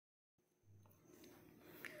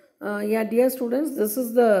Yeah, dear students, this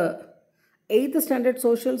is the 8th standard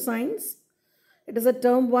social science. It is a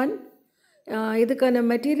term 1. Idukana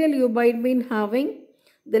material you might be having.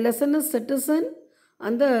 The lesson is citizen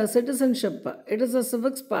and the citizenship. It is a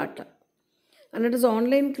civics part. And it is an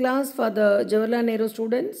online class for the Jawaharlal Nehru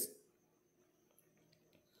students.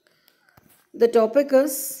 The topic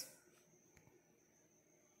is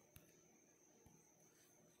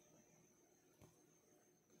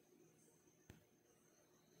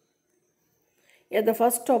the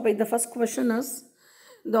first topic, the first question is,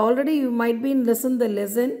 already you might be in the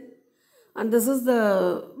lesson, and this is the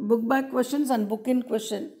book back questions and book in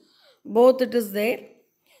question. Both it is there.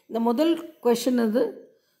 The model question is,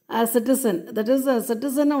 as citizen, that is a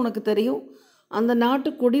citizen உனக்கு தெரியும் அந்த நாட்டு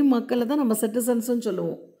குடிமக்களை தான் நம்ம சிட்டிசன்ஸ்னு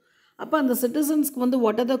சொல்லுவோம். அப்போ அந்த சிட்டிசன்ஸ்க்கு வந்து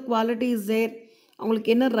வாட் ஆர் த குவாலிட்டிஸ் தேர்,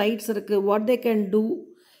 அவங்களுக்கு என்ன ரைட்ஸ் இருக்குது, வாட் தே கேன் டூ,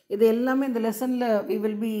 இது எல்லாமே இந்த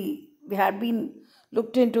லெசனில் we had been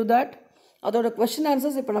looked into that. அதோட question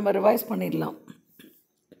answers இப்போ நம்ம ரிவைஸ் பண்ணிடலாம்.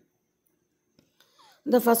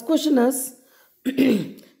 The first question is,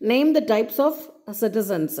 name the types of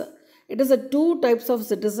citizens. It is a two types of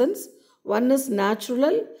citizens. One is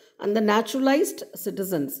natural and the naturalized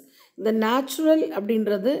citizens. The natural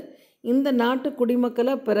அப்படின்றது இந்த நாட்டு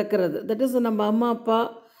குடிமக்களை பிறக்கிறது. That is நம்ம அம்மா அப்பா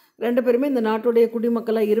ரெண்டு பேருமே இந்த நாட்டுடைய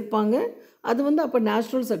குடிமக்களாக இருப்பாங்க. அது வந்து அப்போ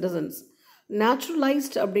நேச்சுரல் சிட்டிசன்ஸ்.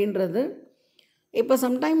 நேச்சுரலைஸ்ட் அப்படின்றது இப்போ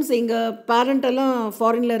சம்டைம்ஸ் எங்கள் பேரண்டெல்லாம்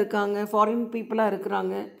ஃபாரினில் இருக்காங்க, ஃபாரின் பீப்புளாக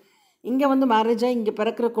இருக்கிறாங்க, இங்கே வந்து மேரேஜாக இங்கே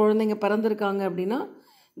பிறக்கிற குழந்தைங்க பிறந்திருக்காங்க அப்படின்னா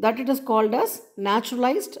that it is called as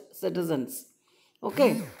naturalized citizens. Okay,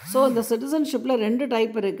 so இந்த சிட்டிசன்ஷிப்பில் ரெண்டு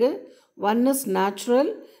டைப் இருக்குது. ஒன் இஸ் நேச்சுரல்,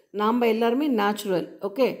 நாம் எல்லாருமே நேச்சுரல்.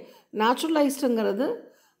 ஓகே, நேச்சுரலைஸ்டுங்கிறது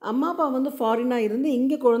அம்மா அப்பா வந்து ஃபாரினாக இருந்து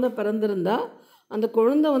இங்கே குழந்தை பிறந்திருந்தா அந்த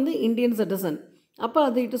குழந்தை வந்து இந்தியன் சிட்டிசன். அப்போ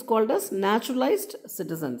அது it is called as நேச்சுரலைஸ்ட்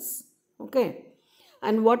citizens. Okay,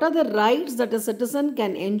 and what are the rights that a citizen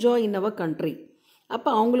can enjoy in our country. அப்போ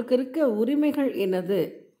அவங்களுக்கு இருக்க உரிமைகள் என்னது?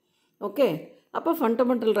 ஓகே, அப்போ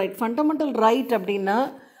ஃபண்டமெண்டல் ரைட் அப்படின்னா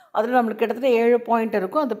அதில் நம்மளுக்கு கிட்டத்தட்ட 7 பாயிண்ட்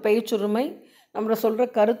இருக்கும். அது பேச்சுரிமை, நம்மளை சொல்கிற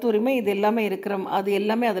கருத்துரிமை, இது எல்லாமே அது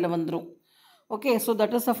எல்லாமே அதில் வந்துடும். Okay, so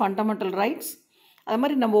that is the fundamental rights. அது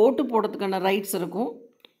மாதிரி நம்ம ஓட்டு போடுறதுக்கான ரைட்ஸ் இருக்கும்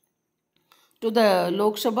to the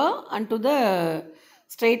Lok Sabha and to the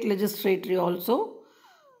state லெஜிஸ்லேட்டரி also.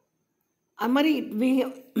 அது மாதிரி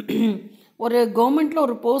ஒரு கவர்மெண்ட்டில்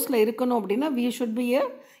ஒரு போஸ்ட்டில் இருக்கணும் அப்படின்னா we should be a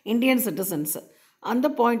Indian citizens. அந்த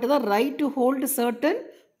பாயிண்ட்டு தான் right to hold certain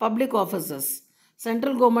public offices.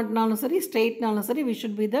 Central கவர்மெண்ட்னாலும் சரி, ஸ்டேட்னாலும் சரி, we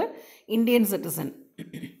should be the Indian citizen.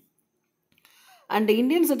 And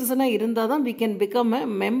Indian சிட்டிசனாக இருந்தால் தான் we can become a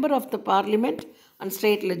member of the parliament and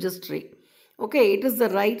state லெஜிஸ்ட்ரி. Okay, it is the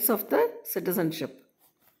rights of the citizenship.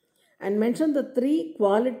 And mention the 3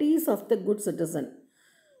 qualities of the good citizen.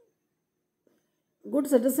 Good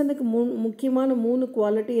சிட்டிசனுக்கு முக்கியமான 3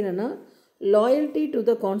 quality என்னென்னா, loyalty to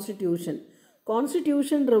the constitution.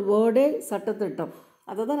 கான்ஸ்டிடியூஷன்ற வேர்டே சட்டத்திட்டம்,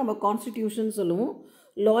 அதை தான் நம்ம constitution சொல்லுவோம்.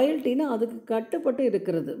 லாயல்ட்டினா அதுக்கு கட்டுப்பட்டு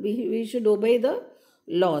இருக்கிறது. We should obey the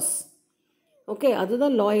loss. Okay,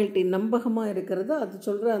 அதுதான் லாயல்ட்டி, நம்பகமாக இருக்கிறது. அது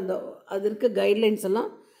சொல்கிற அது இருக்க கைட்லைன்ஸ் எல்லாம்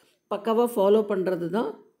பக்காவாக ஃபாலோ பண்ணுறது தான்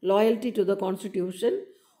loyalty to the constitution.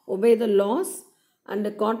 Obey the loss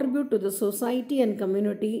and contribute to the society and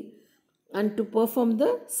community and to perform the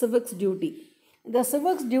civics duty. இந்த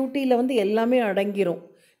சிவிக்ஸ் டியூட்டியில் வந்து எல்லாமே அடங்கிரும்.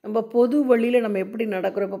 நம்ம பொது வழியில் நம்ம எப்படி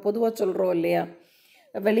நடக்கிறோம், இப்போ பொதுவாக சொல்கிறோம் இல்லையா,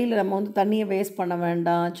 வெளியில் நம்ம வந்து தண்ணியை வேஸ்ட் பண்ண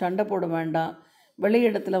வேண்டாம், சண்டை போட வேண்டாம், வெளி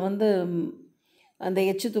இடத்துல வந்து அந்த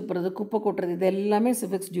எச்சு துப்புறது, குப்பை கொட்டுறது, இது எல்லாமே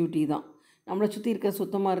சிவிக்ஸ் டியூட்டி தான். நம்மளை சுற்றி இருக்க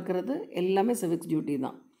சுத்தமாக இருக்கிறது எல்லாமே சிவிக்ஸ் டியூட்டி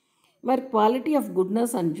தான். இது மாதிரி quality of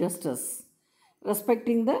goodness and justice,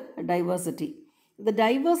 respecting the diversity. இந்த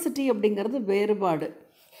டைவர்சிட்டி அப்படிங்கிறது வேறுபாடு.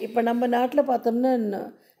 இப்போ நம்ம நாட்டில் பார்த்தோம்னா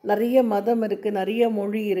நிறைய மதம் இருக்குது, நிறைய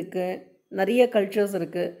மொழி இருக்குது, நிறைய கல்ச்சர்ஸ்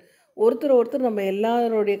இருக்குது. ஒருத்தர் நம்ம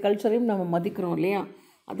எல்லாருடைய கல்ச்சரையும் நம்ம மதிக்கிறோம் இல்லையா,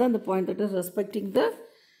 அதுதான் அந்த point. That is respecting the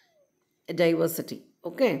diversity.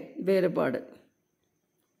 Okay, வேறுபாடு.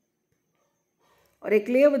 R A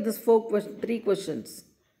clear with this 3 questions.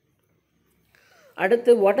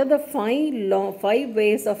 அடுத்து, what are the 5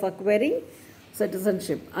 ways of acquiring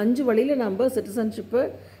citizenship. 5 வழியில் நம்ம சிட்டிசன்ஷிப்பை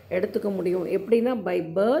எடுத்துக்க முடியும். எப்படின்னா, by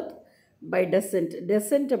birth, by decent.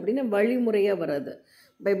 Decent அப்படின்னா வழிமுறையாக வராது.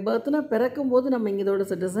 பை பர்த்னா பிறக்கும்போது நம்ம இங்கே இதோட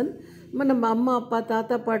சிட்டிசன், நம்ம அம்மா அப்பா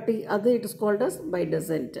தாத்தா பாட்டி, அது it is called us by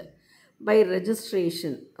decent. By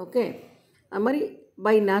registration. Okay, அது மாதிரி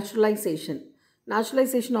by naturalisation.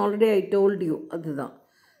 Naturalisation already I told you, அதுதான்.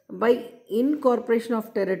 By incorporation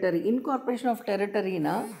of territory. Incorporation of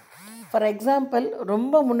டெரிட்டரினா, for example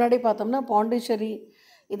ரொம்ப முன்னாடி பார்த்தோம்னா பாண்டிச்சேரி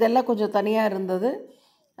இதெல்லாம் கொஞ்சம் தனியாக இருந்தது.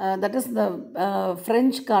 தட் இஸ் த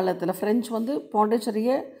ஃப்ரெஞ்ச் காலத்தில். ஃப்ரெஞ்ச் வந்து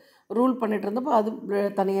பாண்டிச்சேரியை ரூல் பண்ணிட்டு இருந்தப்போ அது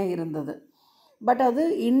தனியாக இருந்தது. பட் அது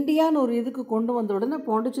இந்தியான்னு ஒரு இதுக்கு கொண்டு வந்த உடனே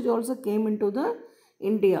Pondicherry also came in to the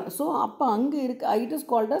India. So அப்போ அங்கே it is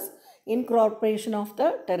called as incorporation of the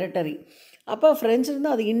territory. அப்போ ஃப்ரெஞ்சு இருந்து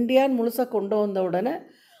அது இந்தியான்னு முழுசாக கொண்டு வந்த உடனே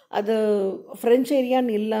அது ஃப்ரெஞ்ச்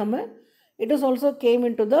ஏரியான்னு இல்லாமல் it is also came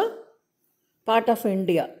in to the part of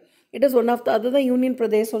India. It is one of the அதுதான் யூனியன்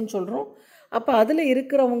பிரதேசம்னு சொல்கிறோம். அப்போ அதில்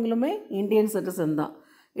இருக்கிறவங்களுமே இந்தியன் சிட்டிசன் தான்.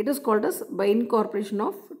 It is called us by incorporation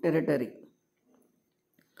of territory.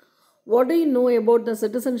 What do you know about the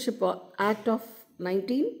Citizenship Act of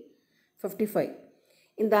 1955?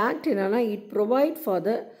 In the act, it provides for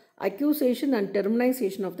the accusation and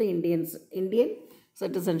termination of the Indian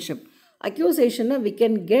citizenship. Accusation we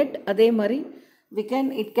can get, adhe mari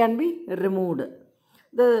it can be removed.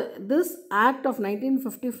 This act of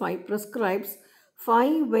 1955 prescribes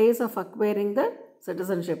 5 ways of acquiring the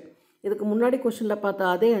citizenship. இதுக்கு முன்னாடி கொஸ்டினில் பார்த்தா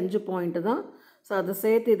அதே 5 point தான். So அதை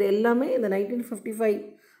சேர்த்து இது எல்லாமே இந்த 1955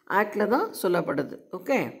 ஆக்டில் தான் சொல்லப்படுது.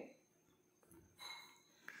 ஓகே,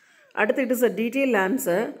 அடுத்து it is a detail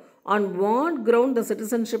answer on what ground the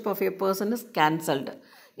citizenship of a person is cancelled.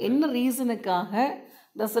 என்ன ரீசனுக்காக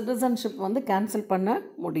த சிட்டிசன்ஷிப் கேன்சல் பண்ண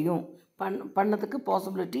முடியும், பண்ணதுக்கு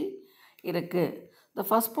பாசிபிலிட்டி இருக்குது. The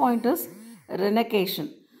first point is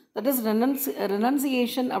ரெனகேஷன். That is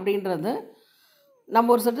renunciation அப்படின்றது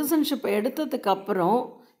நம்ம ஒரு சிட்டிசன்ஷிப் எடுத்ததுக்கு அப்புறம்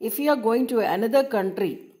if you are going to another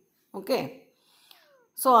country, okay,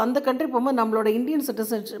 so அந்த கண்ட்ரி போகும்போது நம்மளோட இந்தியன்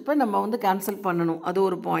சிட்டிசன்ஷிப்பை நம்ம கேன்சல் பண்ணணும். அது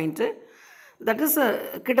ஒரு பாயிண்ட்டு. தட் இஸ்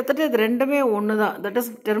கிட்டத்தட்ட இது ரெண்டுமே ஒன்று தான். தட் இஸ்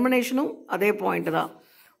டெர்மினேஷனும் அதே பாயிண்ட்டு தான்.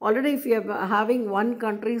 Already if you having one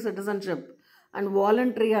country citizenship and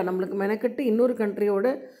வாலண்ட்ரியாக நம்மளுக்கு மெனக்கட்டு இன்னொரு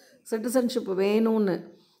கண்ட்ரியோட சிட்டிசன்ஷிப் வேணும்னு,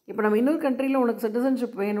 இப்போ நம்ம இன்னொரு கண்ட்ரியில் உனக்கு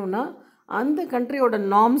சிட்டிசன்ஷிப் வேணும்னா அந்த கண்ட்ரியோட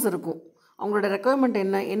நார்ம்ஸ் இருக்கும், அவங்களோட ரெக்குயர்மெண்ட்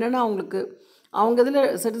என்னென்னா அவங்க இதில்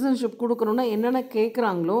சிட்டிசன்ஷிப் கொடுக்கணுன்னா என்னென்ன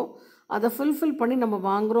கேட்குறாங்களோ அதை ஃபுல்ஃபில் பண்ணி நம்ம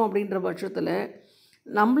வாங்குகிறோம். அப்படின்ற பட்சத்தில்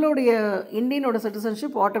நம்மளுடைய இந்தியனோட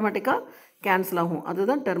சிட்டிசன்ஷிப் ஆட்டோமேட்டிக்காக கேன்சல் ஆகும்.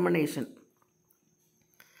 அதுதான் termination.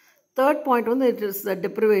 Third point it is the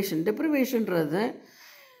deprivation. டிப்ரிவேஷன்றது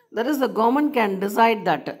that is the government can decide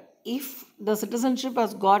that if the citizenship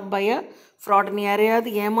has got by a fraud, நீ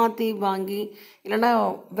யாரையாவது ஏமாற்றி வாங்கி இல்லைனா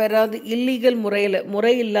வேறாவது இல்லீகல்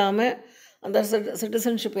முறை இல்லாமல் அந்த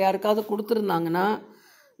சிட்டிசன்ஷிப் யாருக்காவது கொடுத்துருந்தாங்கன்னா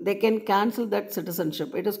they can cancel that citizenship.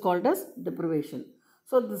 It is called as deprivation.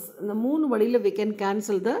 So இந்த 3 வழியில் we can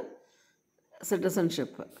cancel the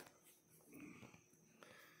citizenship.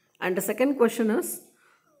 And the second question is,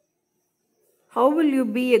 how will you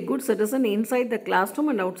be a good citizen inside the classroom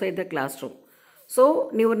and outside the classroom? So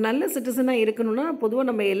நீ ஒரு நல்ல சிட்டிசனாக இருக்கணும்னா பொதுவாக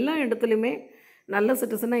நம்ம எல்லா இடத்துலையுமே நல்ல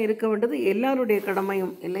சிட்டிசனாக இருக்க வேண்டியது எல்லாருடைய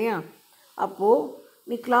கடமையும் இல்லையா? அப்போது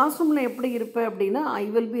நீ கிளாஸ் ரூமில் எப்படி இருப்ப அப்படின்னா, I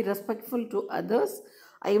will be respectful to others,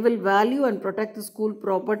 I will value and protect the school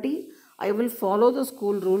property, I will follow the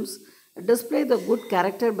school rules, display the good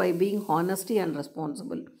character by being honesty and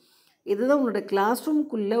responsible. இதுதான் உன்னோட கிளாஸ்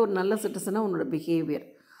ரூம்குள்ளே ஒரு நல்ல சிட்டிசனாக உன்னோட behaviour.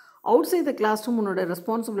 Out side the class room உன்னோட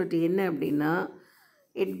responsibility என்ன அப்படின்னா,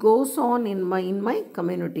 it goes on in my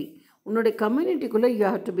community. உன்னோட கம்யூனிட்டிக்குள்ளே you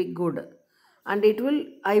have to be good and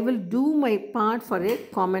I will do my part for A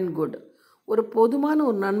common good. ஒரு பொதுமான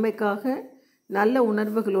ஒரு நன்மைக்காக நல்ல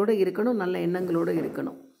உணர்வுகளோடு இருக்கணும், நல்ல எண்ணங்களோடு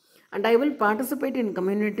இருக்கணும். And I will participate in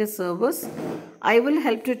community service, I will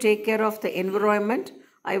help to take care of the environment,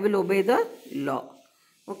 I will obey the law.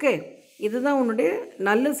 Okay, இதுதான் உன்னுடைய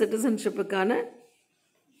நல்ல சிட்டிசன்ஷிப்புக்கான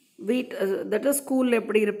தட் இஸ் ஸ்கூலில்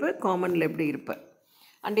எப்படி இருப்பேன், காமனில் எப்படி இருப்பேன்.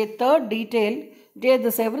 And A third detail,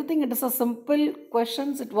 this everything it is a simple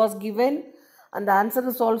questions, it was given and the answer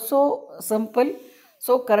is also simple.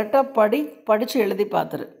 So கரெக்டாக படித்து எழுதி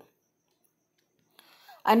பார்த்துரு.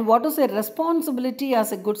 And what is a responsibility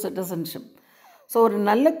as a good citizenship? So ஒரு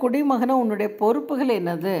நல்ல குடிமகனை உன்னுடைய பொறுப்புகள்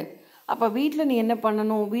என்னது? அப்போ வீட்டில் நீ என்ன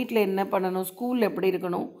பண்ணணும், ஸ்கூலில் எப்படி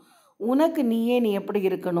இருக்கணும், உனக்கு நீ எப்படி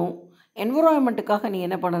இருக்கணும், என்விரான்மெண்ட்டுக்காக நீ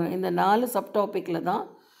என்ன பண்ணணும். இந்த 4 சப்டாபிக்கில் தான்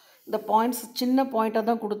இந்த பாயிண்ட்ஸ் சின்ன பாயிண்ட்டாக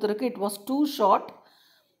தான் கொடுத்துருக்கு. It was two short.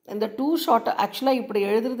 இந்த டூ ஷார்ட் ஆக்சுவலாக இப்படி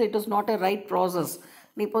எழுதுறது it is not a right process.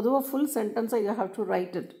 நீ பொதுவாக ஃபுல் சென்டென்ஸை you have to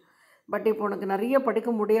right it. But இப்போ உனக்கு நிறைய படிக்க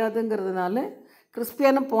முடியாதுங்கிறதுனால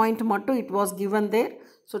கிறிஸ்பியான பாயிண்ட் மட்டும் it was given there.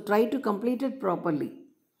 So try to complete it properly.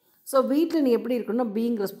 So வீட்டில் நீ எப்படி இருக்கணும்னா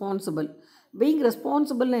பீயிங்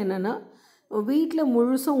ரெஸ்பான்சிபிள்னா என்னென்னா, வீட்டில்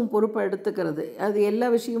முழுசாக உன் பொறுப்பை எடுத்துக்கிறது. அது எல்லா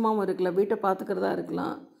விஷயமாகவும் இருக்கலாம். வீட்டை பார்த்துக்கிறதா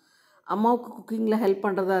இருக்கலாம், அம்மாவுக்கு குக்கிங்கில் ஹெல்ப்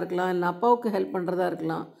பண்ணுறதா இருக்கலாம், இல்லை அப்பாவுக்கு ஹெல்ப் பண்ணுறதா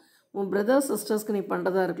இருக்கலாம், உன் பிரதர்ஸ் சிஸ்டர்ஸ்க்கு நீ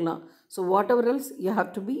பண்ணுறதா இருக்கலாம். So what ever else you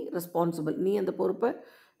have to be responsible. நீ அந்த பொறுப்பை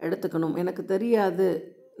எடுத்துக்கணும். எனக்கு தெரியாது,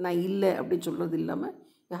 நான் இல்லை அப்படின்னு சொல்கிறது இல்லாமல்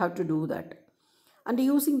you have to do that. And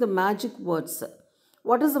using the magic words.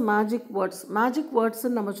 What is the magic words? Magic words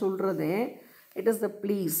நம்ம சொல்றதே, it is the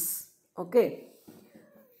please. Okay.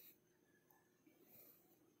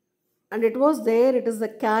 And it was there, it is the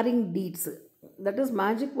carrying deeds. That is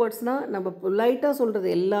magic words na நம்ம பொலைட்டாக சொல்கிறது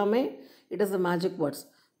எல்லாமே it is the magic words.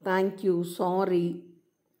 Thank you, sorry.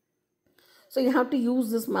 So you have to use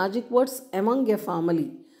this magic words among your family.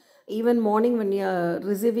 Even morning when you are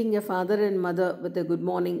receiving your father and mother with a good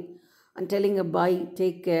morning and telling a bye,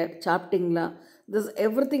 take care, chaptingla, this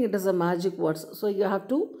everything it is a magic words. So you have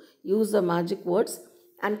to use the magic words.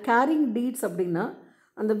 And carrying deeds அப்படின்னா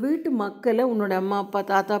அந்த வீட்டு மக்களை உன்னோட அம்மா அப்பா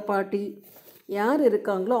தாத்தா பாட்டி யார்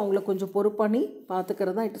இருக்காங்களோ அவங்கள கொஞ்சம் பொறுப்பண்ணி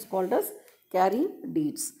பார்த்துக்கிறது தான் it is called as carrying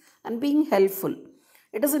deeds. And being helpful,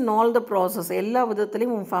 it is in all the process. எல்லா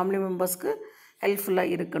விதத்துலேயும் உன் ஃபேமிலி மெம்பர்ஸ்க்கு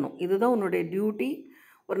ஹெல்ப்ஃபுல்லாக இருக்கணும். இதுதான் உன்னுடைய டியூட்டி.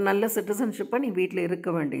 ஒரு நல்ல சிட்டிசன்ஷிப்பை நீ வீட்டில்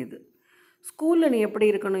இருக்க வேண்டியது. ஸ்கூலில் நீ எப்படி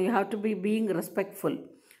இருக்கணும்? You have to be being respectful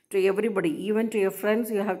to everybody, even to your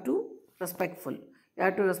friends you have to respectful. You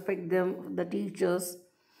have to respect them, the teachers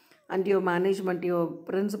and your management, your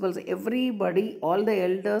principals, everybody, all the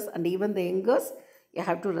elders and even the youngers, you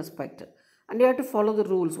have to respect. And you have to follow the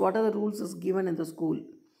rules. What are the rules is given in the school?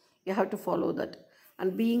 You have to follow that. And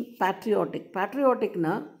being patriotic. Patriotic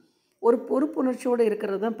na ஒரு பொறுப்புணர்ச்சியோடு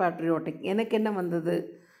இருக்கிறது தான் patriotic. எனக்கு என்ன வந்தது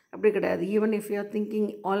அப்படி கிடையாது. Even if you are thinking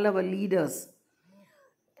all our leaders,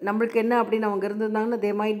 நம்மளுக்கு என்ன அப்படின்னு அவங்க இருந்திருந்தாங்கன்னா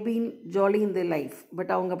they might been jolly in the life.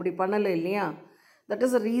 But அவங்க அப்படி பண்ணலை இல்லையா? That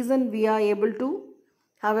is the reason we are able to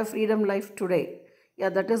have a freedom life today. Yeah,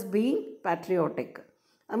 that is being patriotic.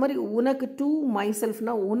 அது மாதிரி உனக்கு டு மை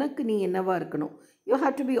செல்ஃப்னா உனக்கு நீ என்னவா இருக்கணும்? You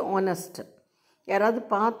have to be honest. யாராவது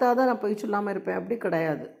பார்த்தா தான் நான் போய் சொல்லாமல் இருப்பேன் அப்படி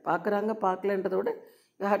கிடையாது. பார்க்குறாங்க பார்க்கலன்றதோட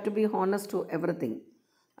you have to be honest to every thing.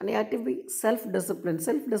 And you have to be self discipline.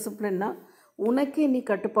 Self டிசிப்ளின்னா உனக்கே நீ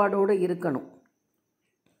கட்டுப்பாடோடு இருக்கணும்.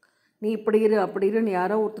 நீ இப்படி இரு அப்படி இருன்னு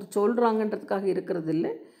யாரோ ஒருத்தர் சொல்கிறாங்கன்றதுக்காக இருக்கிறது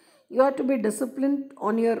இல்லை. You have to be discipline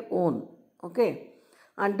on your own. Okay.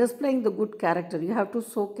 And displaying the good character, you have to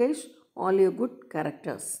showcase all your good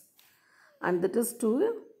characters, and that is to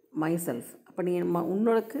myself. அப்போ நீ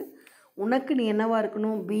உனக்கு நீ என்னவா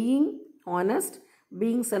இருக்கணும்? being honest,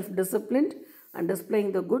 being self disciplined and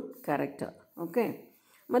displaying the good character. Okay.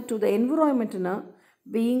 But to the environment na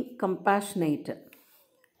being compassionate.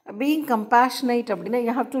 Being compassionate அப்படின்னா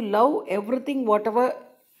you have to love everything whatever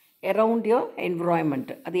around your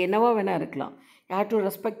environment. அது என்னவா வேணா இருக்கலாம். You have to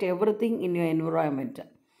respect everything in your environment.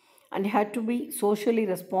 And you have to be socially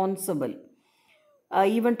responsible.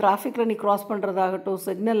 Even trafficல நீ cross பண்ணுறதாகட்டும்,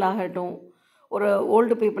 signal ஆகட்டும், ஒரு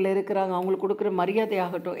old people இருக்கிறாங்க அவங்களுக்கு கொடுக்குற மரியாதை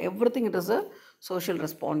ஆகட்டும், every thing it is a social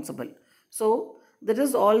responsible. So that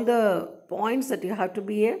is all the points that you have to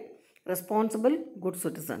be a responsible good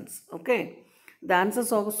citizens. Okay. The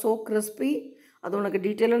answers are so crispy. அது உனக்கு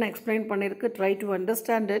டீட்டெயிலாக நான் எக்ஸ்பிளைன் பண்ணியிருக்கு. Try to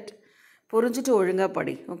understand it. புரிஞ்சுட்டு ஒழுங்காக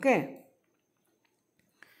படி. Okay.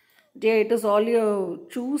 Dear, it is all you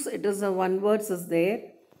choose. It is one words is there.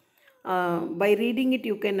 By reading it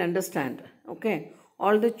you can understand. Okay.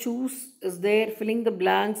 All the choose is there. Filling the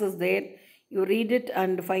blanks is there. You read it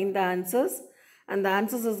and find the answers. And the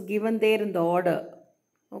answers is given there in the order.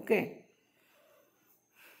 Okay.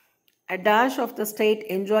 A dash of the state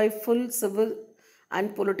enjoy full civil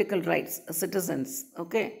and political rights. Citizens.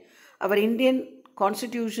 Okay. Our Indian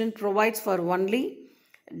constitution provides for only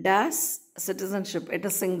dash citizenship. It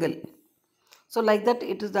is single. So like that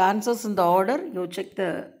it is the answers in the order. You check the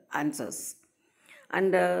answers.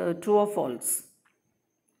 And true or false.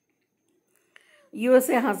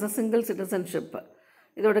 USA has a single citizenship.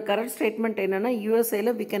 இதோட correct statement என்னன்னா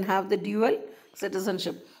USAல we can have the dual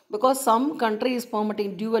citizenship. Because some country is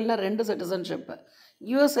permitting dual na rendu citizenship.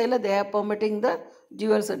 USAல they are permitting the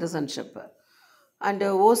dual citizenship. And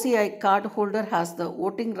OCI card holder has the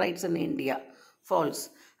voting rights in India. False.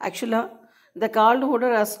 Actually, the card holder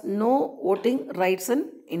has no voting rights in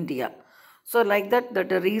India. So like that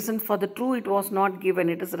the reason for the true it was not given.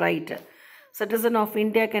 It is right. Citizen of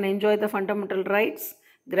India can enjoy the fundamental rights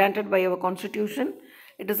granted by our constitution.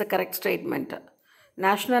 It is a correct statement.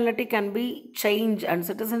 Nationality can be changed and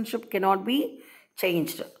citizenship cannot be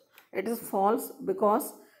changed. It is false because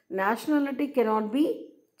nationality cannot be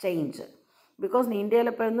changed. Because in India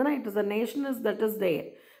it is the nation that is there.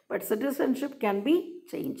 But citizenship can be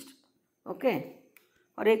changed. Okay.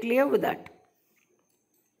 Are you clear with that?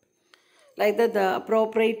 Like that the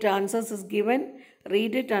appropriate answers is given.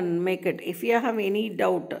 Read it and make it. If you have any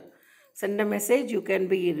doubt, send a message. You can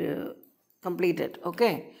be completed.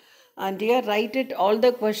 Okay. And here write it all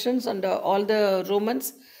the questions and all the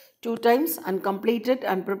Romans 2 times and complete it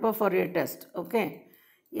and prepare for your test. Okay.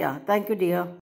 Yeah. Thank you, dear.